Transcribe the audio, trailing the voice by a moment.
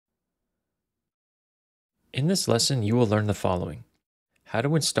In this lesson, you will learn the following: how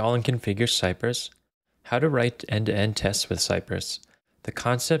to install and configure Cypress, how to write end-to-end tests with Cypress, the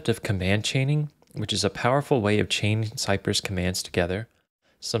concept of command chaining, which is a powerful way of chaining Cypress commands together,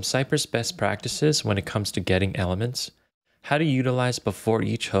 some Cypress best practices when it comes to getting elements, how to utilize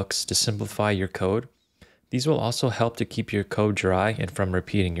beforeEach hooks to simplify your code. These will also help to keep your code dry and from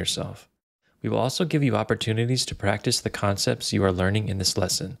repeating yourself. We will also give you opportunities to practice the concepts you are learning in this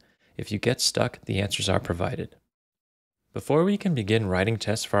lesson. If you get stuck, the answers are provided. Before we can begin writing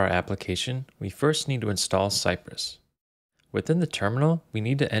tests for our application, we first need to install Cypress. Within the terminal, we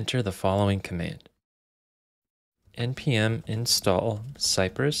need to enter the following command: npm install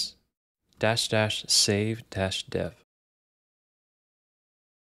cypress --save-dev.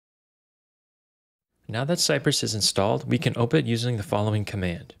 Now that Cypress is installed, we can open it using the following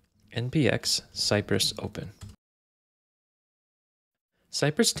command: npx cypress open.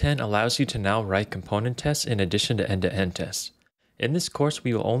 Cypress 10 allows you to now write component tests in addition to end-to-end tests. In this course,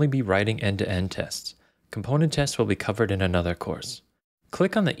 we will only be writing end-to-end tests. Component tests will be covered in another course.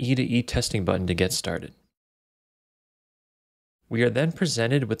 Click on the E2E testing button to get started. We are then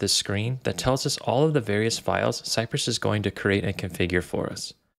presented with a screen that tells us all of the various files Cypress is going to create and configure for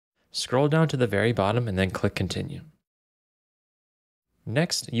us. Scroll down to the very bottom and then click Continue.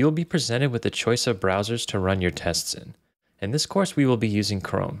 Next, you will be presented with a choice of browsers to run your tests in. In this course, we will be using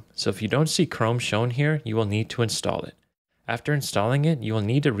Chrome, so if you don't see Chrome shown here, you will need to install it. After installing it, you will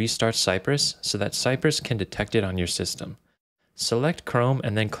need to restart Cypress so that Cypress can detect it on your system. Select Chrome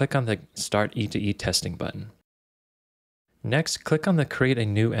and then click on the Start E2E Testing button. Next, click on the Create a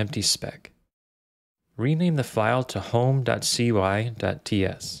New Empty Spec. Rename the file to home.cy.ts.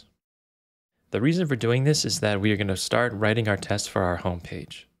 The reason for doing this is that we are going to start writing our tests for our home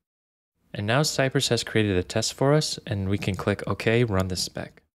page. And now Cypress has created a test for us, and we can click OK, run the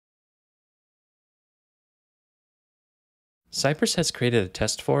spec. Cypress has created a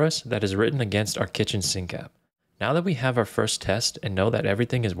test for us that is written against our kitchen sink app. Now that we have our first test and know that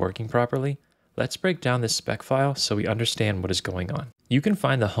everything is working properly, let's break down this spec file so we understand what is going on. You can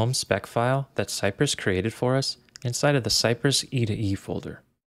find the home spec file that Cypress created for us inside of the Cypress E2E folder.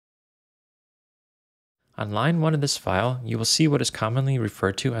 On line 1 of this file, you will see what is commonly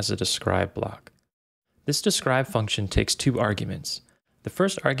referred to as a describe block. This describe function takes two arguments. The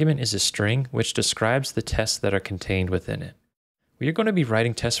first argument is a string which describes the tests that are contained within it. We are going to be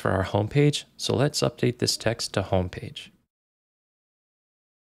writing tests for our home page, so let's update this text to home page.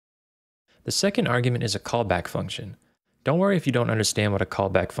 The second argument is a callback function. Don't worry if you don't understand what a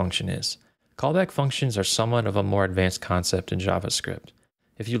callback function is. Callback functions are somewhat of a more advanced concept in JavaScript.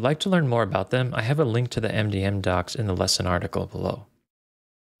 If you'd like to learn more about them, I have a link to the MDM docs in the lesson article below.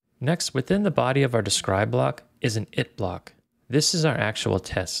 Next, within the body of our describe block is an it block. This is our actual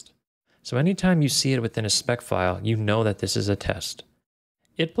test. So anytime you see it within a spec file, you know that this is a test.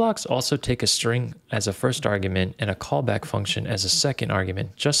 It blocks also take a string as a first argument and a callback function as a second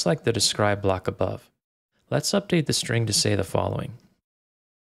argument, just like the describe block above. Let's update the string to say the following: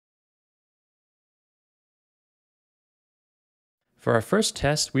 for our first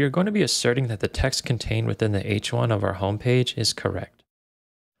test, we are going to be asserting that the text contained within the H1 of our home page is correct.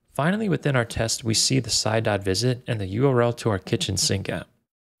 Finally, within our test, we see the site.visit and the URL to our kitchen sink app.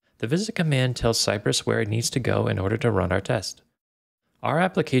 The visit command tells Cypress where it needs to go in order to run our test. Our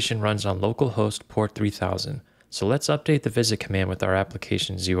application runs on localhost port 3000, so let's update the visit command with our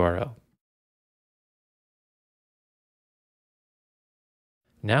application's URL.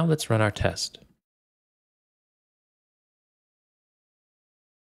 Now let's run our test.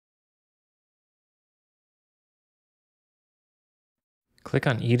 Click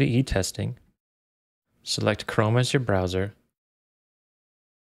on E2E testing, select Chrome as your browser,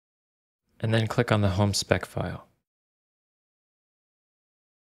 and then click on the home spec file.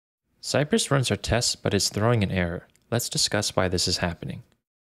 Cypress runs our tests, but is throwing an error. Let's discuss why this is happening.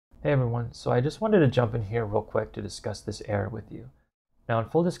 Hey everyone, so I just wanted to jump in here real quick to discuss this error with you. Now in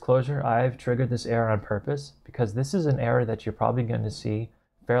full disclosure, I've triggered this error on purpose because this is an error that you're probably going to see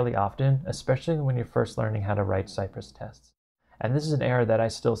fairly often, especially when you're first learning how to write Cypress tests. And this is an error that I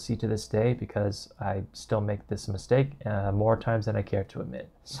still see to this day because I still make this mistake more times than I care to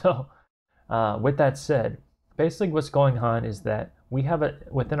admit. So with that said, basically what's going on is that we have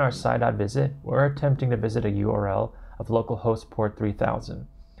within our site.visit, we're attempting to visit a URL of localhost port 3000.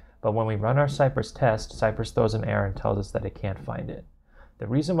 But when we run our Cypress test, Cypress throws an error and tells us that it can't find it. The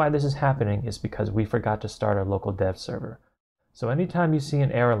reason why this is happening is because we forgot to start our local dev server. So anytime you see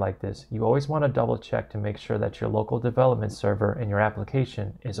an error like this, you always want to double check to make sure that your local development server in your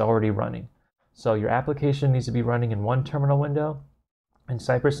application is already running. So your application needs to be running in one terminal window, and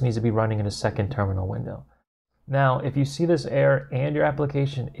Cypress needs to be running in a second terminal window. Now, if you see this error and your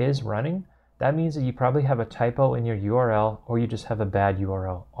application is running, that means that you probably have a typo in your URL or you just have a bad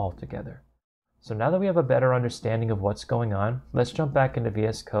URL altogether. So now that we have a better understanding of what's going on, let's jump back into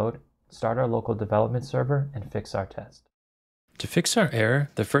VS Code, start our local development server, and fix our test. To fix our error,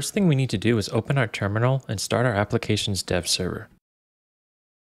 the first thing we need to do is open our terminal and start our application's dev server.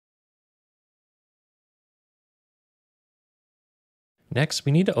 Next,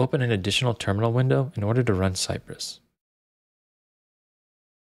 we need to open an additional terminal window in order to run Cypress.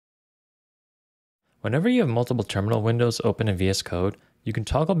 Whenever you have multiple terminal windows open in VS Code, you can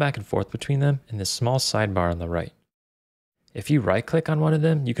toggle back and forth between them in this small sidebar on the right. If you right-click on one of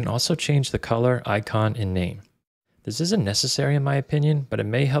them, you can also change the color, icon, and name. This isn't necessary in my opinion, but it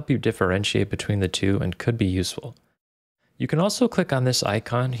may help you differentiate between the two and could be useful. You can also click on this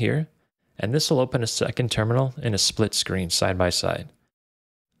icon here, and this will open a second terminal in a split screen side by side.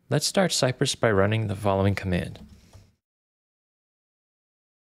 Let's start Cypress by running the following command.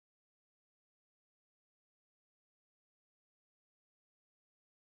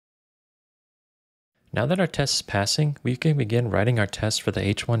 Now that our test is passing, we can begin writing our test for the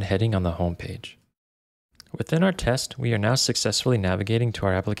H1 heading on the home page. Within our test, we are now successfully navigating to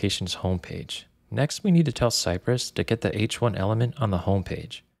our application's home page. Next, we need to tell Cypress to get the H1 element on the home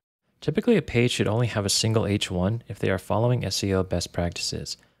page. Typically, a page should only have a single H1 if they are following SEO best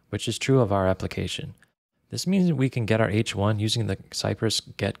practices, which is true of our application. This means that we can get our H1 using the Cypress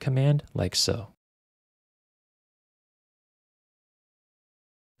get command like so.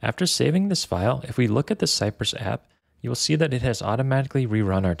 After saving this file, if we look at the Cypress app, you will see that it has automatically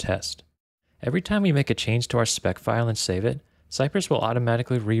rerun our test. Every time we make a change to our spec file and save it, Cypress will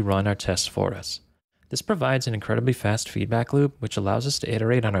automatically rerun our test for us. This provides an incredibly fast feedback loop, which allows us to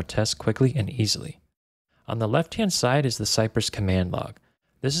iterate on our tests quickly and easily. On the left-hand side is the Cypress command log.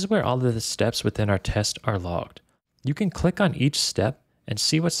 This is where all of the steps within our test are logged. You can click on each step and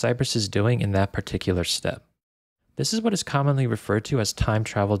see what Cypress is doing in that particular step. This is what is commonly referred to as time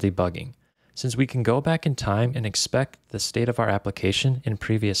travel debugging, since we can go back in time and inspect the state of our application in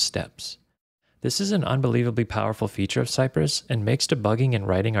previous steps. This is an unbelievably powerful feature of Cypress and makes debugging and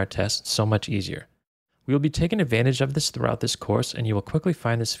writing our tests so much easier. We will be taking advantage of this throughout this course, and you will quickly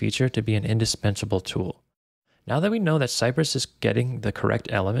find this feature to be an indispensable tool. Now that we know that Cypress is getting the correct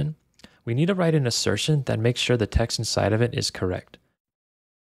element, we need to write an assertion that makes sure the text inside of it is correct.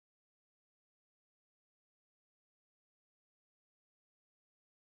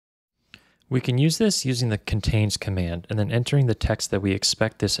 We can use this using the contains command and then entering the text that we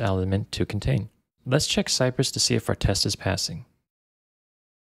expect this element to contain. Let's check Cypress to see if our test is passing.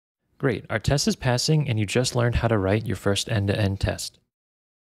 Great, our test is passing and you just learned how to write your first end-to-end test.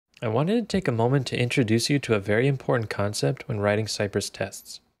 I wanted to take a moment to introduce you to a very important concept when writing Cypress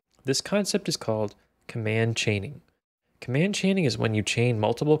tests. This concept is called command chaining. Command chaining is when you chain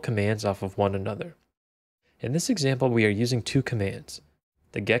multiple commands off of one another. In this example, we are using two commands,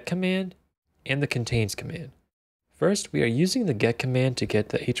 the get command and the contains command. First, we are using the get command to get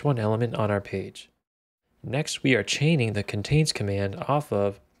the H1 element on our page. Next, we are chaining the contains command off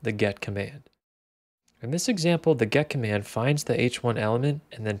of the get command. In this example, the get command finds the H1 element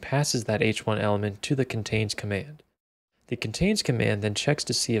and then passes that H1 element to the contains command. The contains command then checks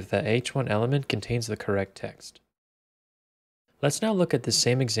to see if the H1 element contains the correct text. Let's now look at the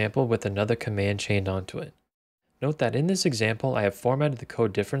same example with another command chained onto it. Note that in this example, I have formatted the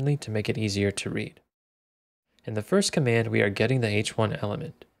code differently to make it easier to read. In the first command, we are getting the H1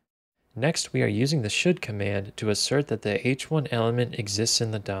 element. Next, we are using the should command to assert that the H1 element exists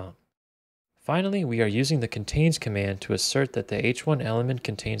in the DOM. Finally, we are using the contains command to assert that the H1 element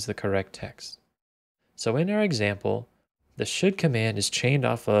contains the correct text. So in our example, the should command is chained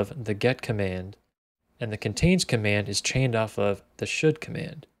off of the get command, and the contains command is chained off of the should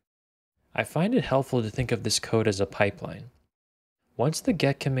command. I find it helpful to think of this code as a pipeline. Once the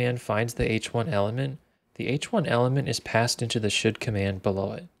get command finds the H1 element, the H1 element is passed into the should command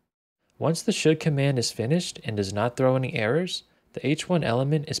below it. Once the should command is finished and does not throw any errors, the H1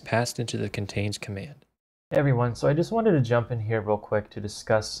 element is passed into the contains command. Hey everyone, so I just wanted to jump in here real quick to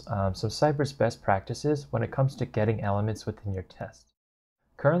discuss some Cypress best practices when it comes to getting elements within your test.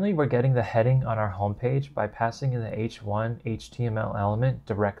 Currently, we're getting the heading on our homepage by passing in the H1 HTML element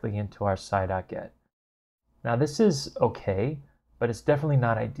directly into our site.get. Now this is okay, but it's definitely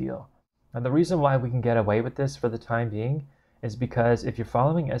not ideal. Now the reason why we can get away with this for the time being is because if you're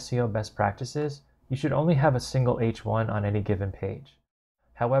following SEO best practices, you should only have a single H1 on any given page.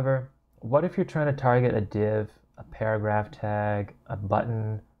 However, what if you're trying to target a div, a paragraph tag, a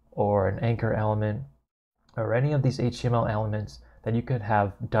button, or an anchor element, or any of these HTML elements that you could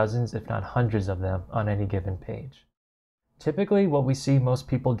have dozens, if not hundreds of them on any given page. Typically, what we see most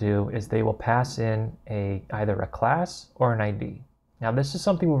people do is they will pass in either a class or an ID. Now, this is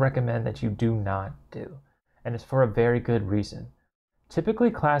something we recommend that you do not do, and it's for a very good reason. Typically,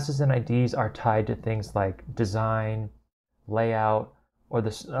 classes and IDs are tied to things like design, layout,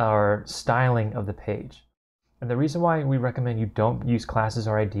 or styling of the page. And the reason why we recommend you don't use classes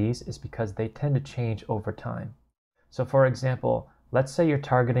or IDs is because they tend to change over time. So for example, let's say you're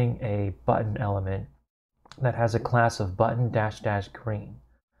targeting a button element that has a class of button -- green.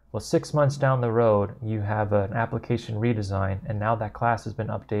 Well, 6 months down the road, you have an application redesign, and now that class has been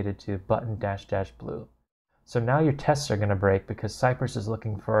updated to button -- blue. So now your tests are going to break because Cypress is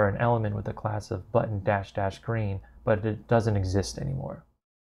looking for an element with a class of button -- green, but it doesn't exist anymore.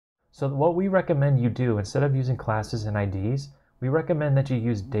 So what we recommend you do, instead of using classes and IDs, we recommend that you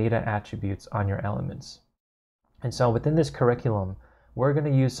use data attributes on your elements. And so within this curriculum, we're going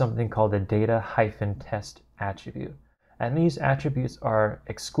to use something called a data-test attribute. And these attributes are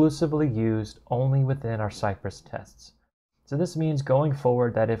exclusively used only within our Cypress tests. So this means going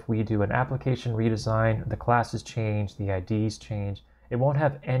forward that if we do an application redesign, the classes change, the IDs change, it won't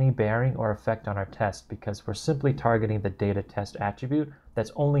have any bearing or effect on our test because we're simply targeting the data test attribute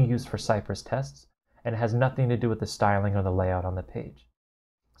that's only used for Cypress tests and has nothing to do with the styling or the layout on the page.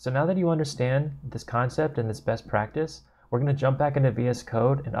 So now that you understand this concept and this best practice, we're going to jump back into VS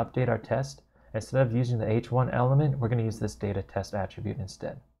Code and update our test. Instead of using the H1 element, we're going to use this data test attribute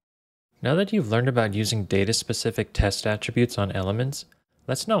instead. Now that you've learned about using data-specific test attributes on elements,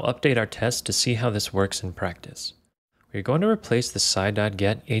 let's now update our test to see how this works in practice. We're going to replace the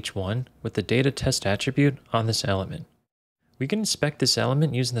sci.get h1 with the data test attribute on this element. We can inspect this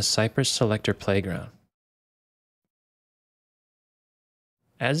element using the Cypress selector playground.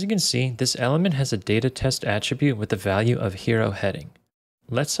 As you can see, this element has a data test attribute with the value of hero heading.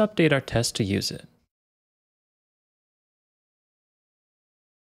 Let's update our test to use it.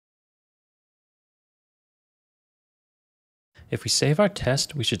 If we save our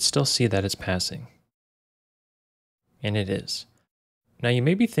test, we should still see that it's passing. And it is. Now you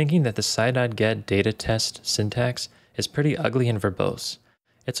may be thinking that the sci.get data test syntax is pretty ugly and verbose.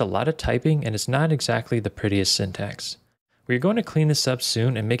 It's a lot of typing and it's not exactly the prettiest syntax. We're going to clean this up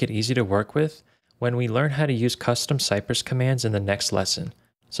soon and make it easy to work with when we learn how to use custom Cypress commands in the next lesson,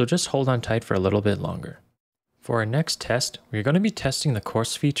 so just hold on tight for a little bit longer. For our next test, we're going to be testing the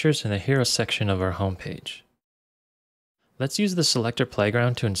course features in the hero section of our homepage. Let's use the selector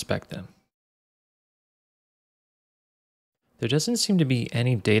playground to inspect them. There doesn't seem to be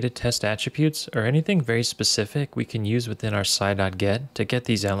any data test attributes or anything very specific we can use within our sci.get to get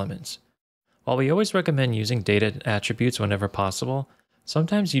these elements. While we always recommend using data attributes whenever possible,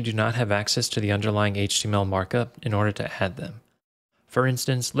 sometimes you do not have access to the underlying HTML markup in order to add them. For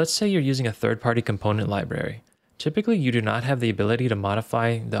instance, let's say you're using a third-party component library. Typically, you do not have the ability to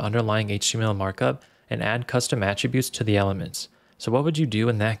modify the underlying HTML markup and add custom attributes to the elements. So what would you do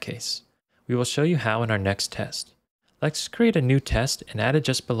in that case? We will show you how in our next test. Let's create a new test and add it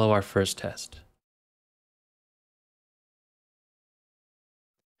just below our first test.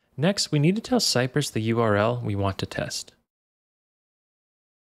 Next, we need to tell Cypress the URL we want to test.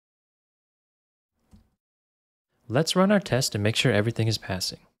 Let's run our test and make sure everything is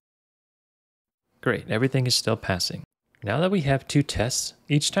passing. Great, everything is still passing. Now that we have two tests,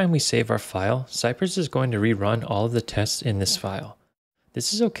 each time we save our file, Cypress is going to rerun all of the tests in this file.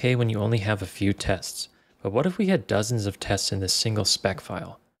 This is okay when you only have a few tests, but what if we had dozens of tests in this single spec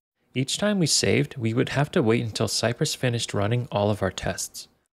file? Each time we saved, we would have to wait until Cypress finished running all of our tests.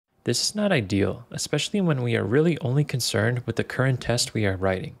 This is not ideal, especially when we are really only concerned with the current test we are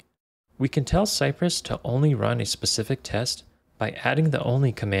writing. We can tell Cypress to only run a specific test by adding the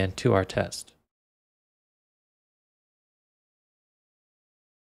only command to our test.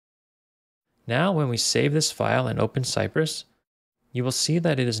 Now, when we save this file and open Cypress, you will see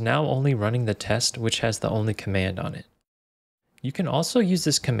that it is now only running the test which has the only command on it. You can also use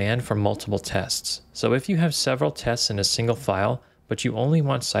this command for multiple tests. So if you have several tests in a single file, but you only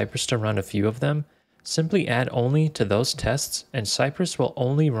want Cypress to run a few of them, simply add only to those tests and Cypress will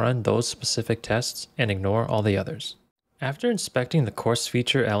only run those specific tests and ignore all the others. After inspecting the course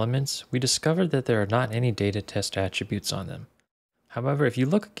feature elements, we discovered that there are not any data test attributes on them. However, if you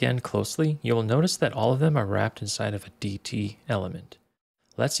look again closely, you will notice that all of them are wrapped inside of a DT element.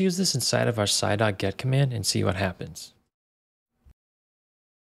 Let's use this inside of our sci.get command and see what happens.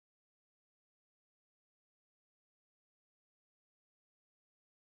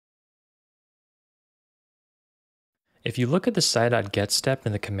 If you look at the sci.get step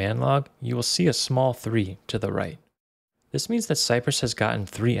in the command log, you will see a small 3 to the right. This means that Cypress has gotten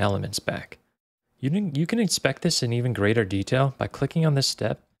 3 elements back. You can inspect this in even greater detail by clicking on this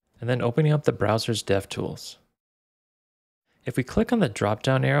step and then opening up the browser's DevTools. If we click on the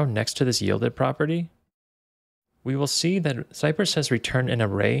drop-down arrow next to this yielded property, we will see that Cypress has returned an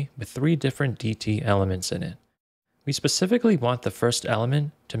array with 3 different DT elements in it. We specifically want the first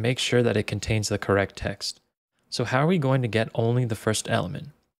element to make sure that it contains the correct text. So how are we going to get only the first element?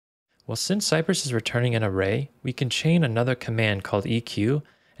 Well, since Cypress is returning an array, we can chain another command called EQ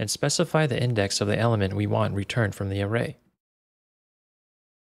and specify the index of the element we want returned from the array.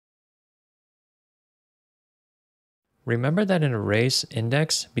 Remember that an array's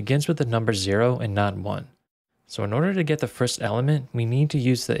index begins with the number 0 and not 1. So in order to get the first element, we need to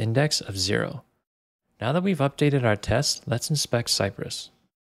use the index of 0. Now that we've updated our test, let's inspect Cypress.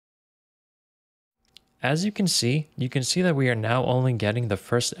 As you can see that we are now only getting the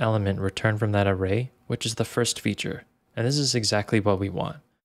first element returned from that array, which is the first feature, and this is exactly what we want.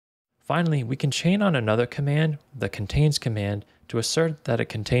 Finally, we can chain on another command, the contains command, to assert that it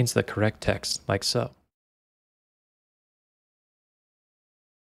contains the correct text, like so.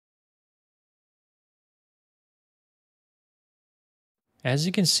 As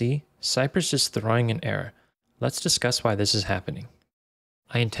you can see, Cypress is throwing an error. Let's discuss why this is happening.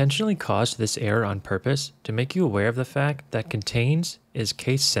 I intentionally caused this error on purpose to make you aware of the fact that contains is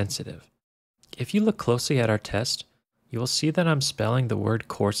case sensitive. If you look closely at our test, you will see that I'm spelling the word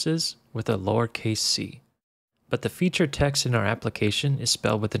courses with a lowercase c, but the feature text in our application is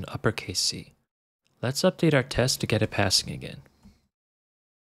spelled with an uppercase C. Let's update our test to get it passing again.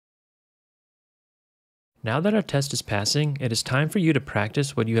 Now that our test is passing, it is time for you to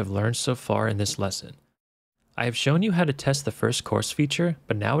practice what you have learned so far in this lesson. I have shown you how to test the first course feature,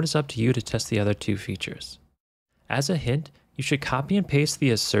 but now it is up to you to test the other 2 features. As a hint, you should copy and paste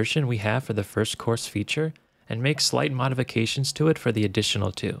the assertion we have for the first course feature and make slight modifications to it for the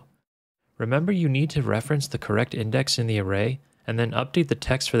additional 2. Remember, you need to reference the correct index in the array and then update the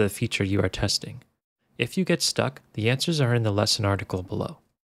text for the feature you are testing. If you get stuck, the answers are in the lesson article below.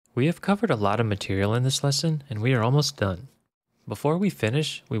 We have covered a lot of material in this lesson, and we are almost done. Before we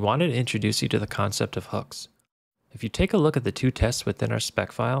finish, we wanted to introduce you to the concept of hooks. If you take a look at the 2 tests within our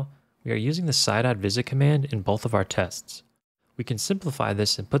spec file, we are using the sci.visit command in both of our tests. We can simplify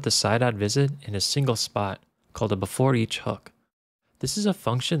this and put the sci.visit in a single spot, called a beforeEach hook. This is a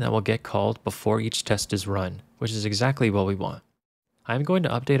function that will get called before each test is run, which is exactly what we want. I'm going to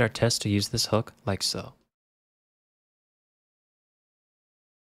update our test to use this hook like so.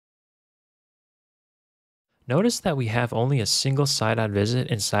 Notice that we have only a single sci.visit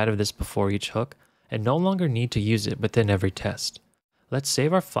inside of this beforeEach hook and no longer need to use it within every test. Let's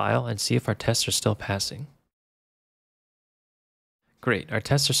save our file and see if our tests are still passing. Great, our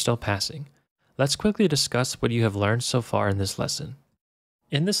tests are still passing. Let's quickly discuss what you have learned so far in this lesson.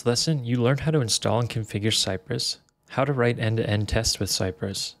 In this lesson, you learned how to install and configure Cypress, how to write end-to-end tests with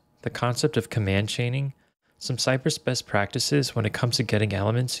Cypress, the concept of command chaining, some Cypress best practices when it comes to getting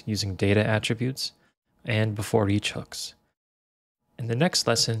elements using data attributes, and beforeEach hooks. In the next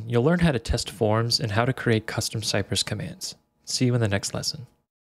lesson, you'll learn how to test forms and how to create custom Cypress commands. See you in the next lesson.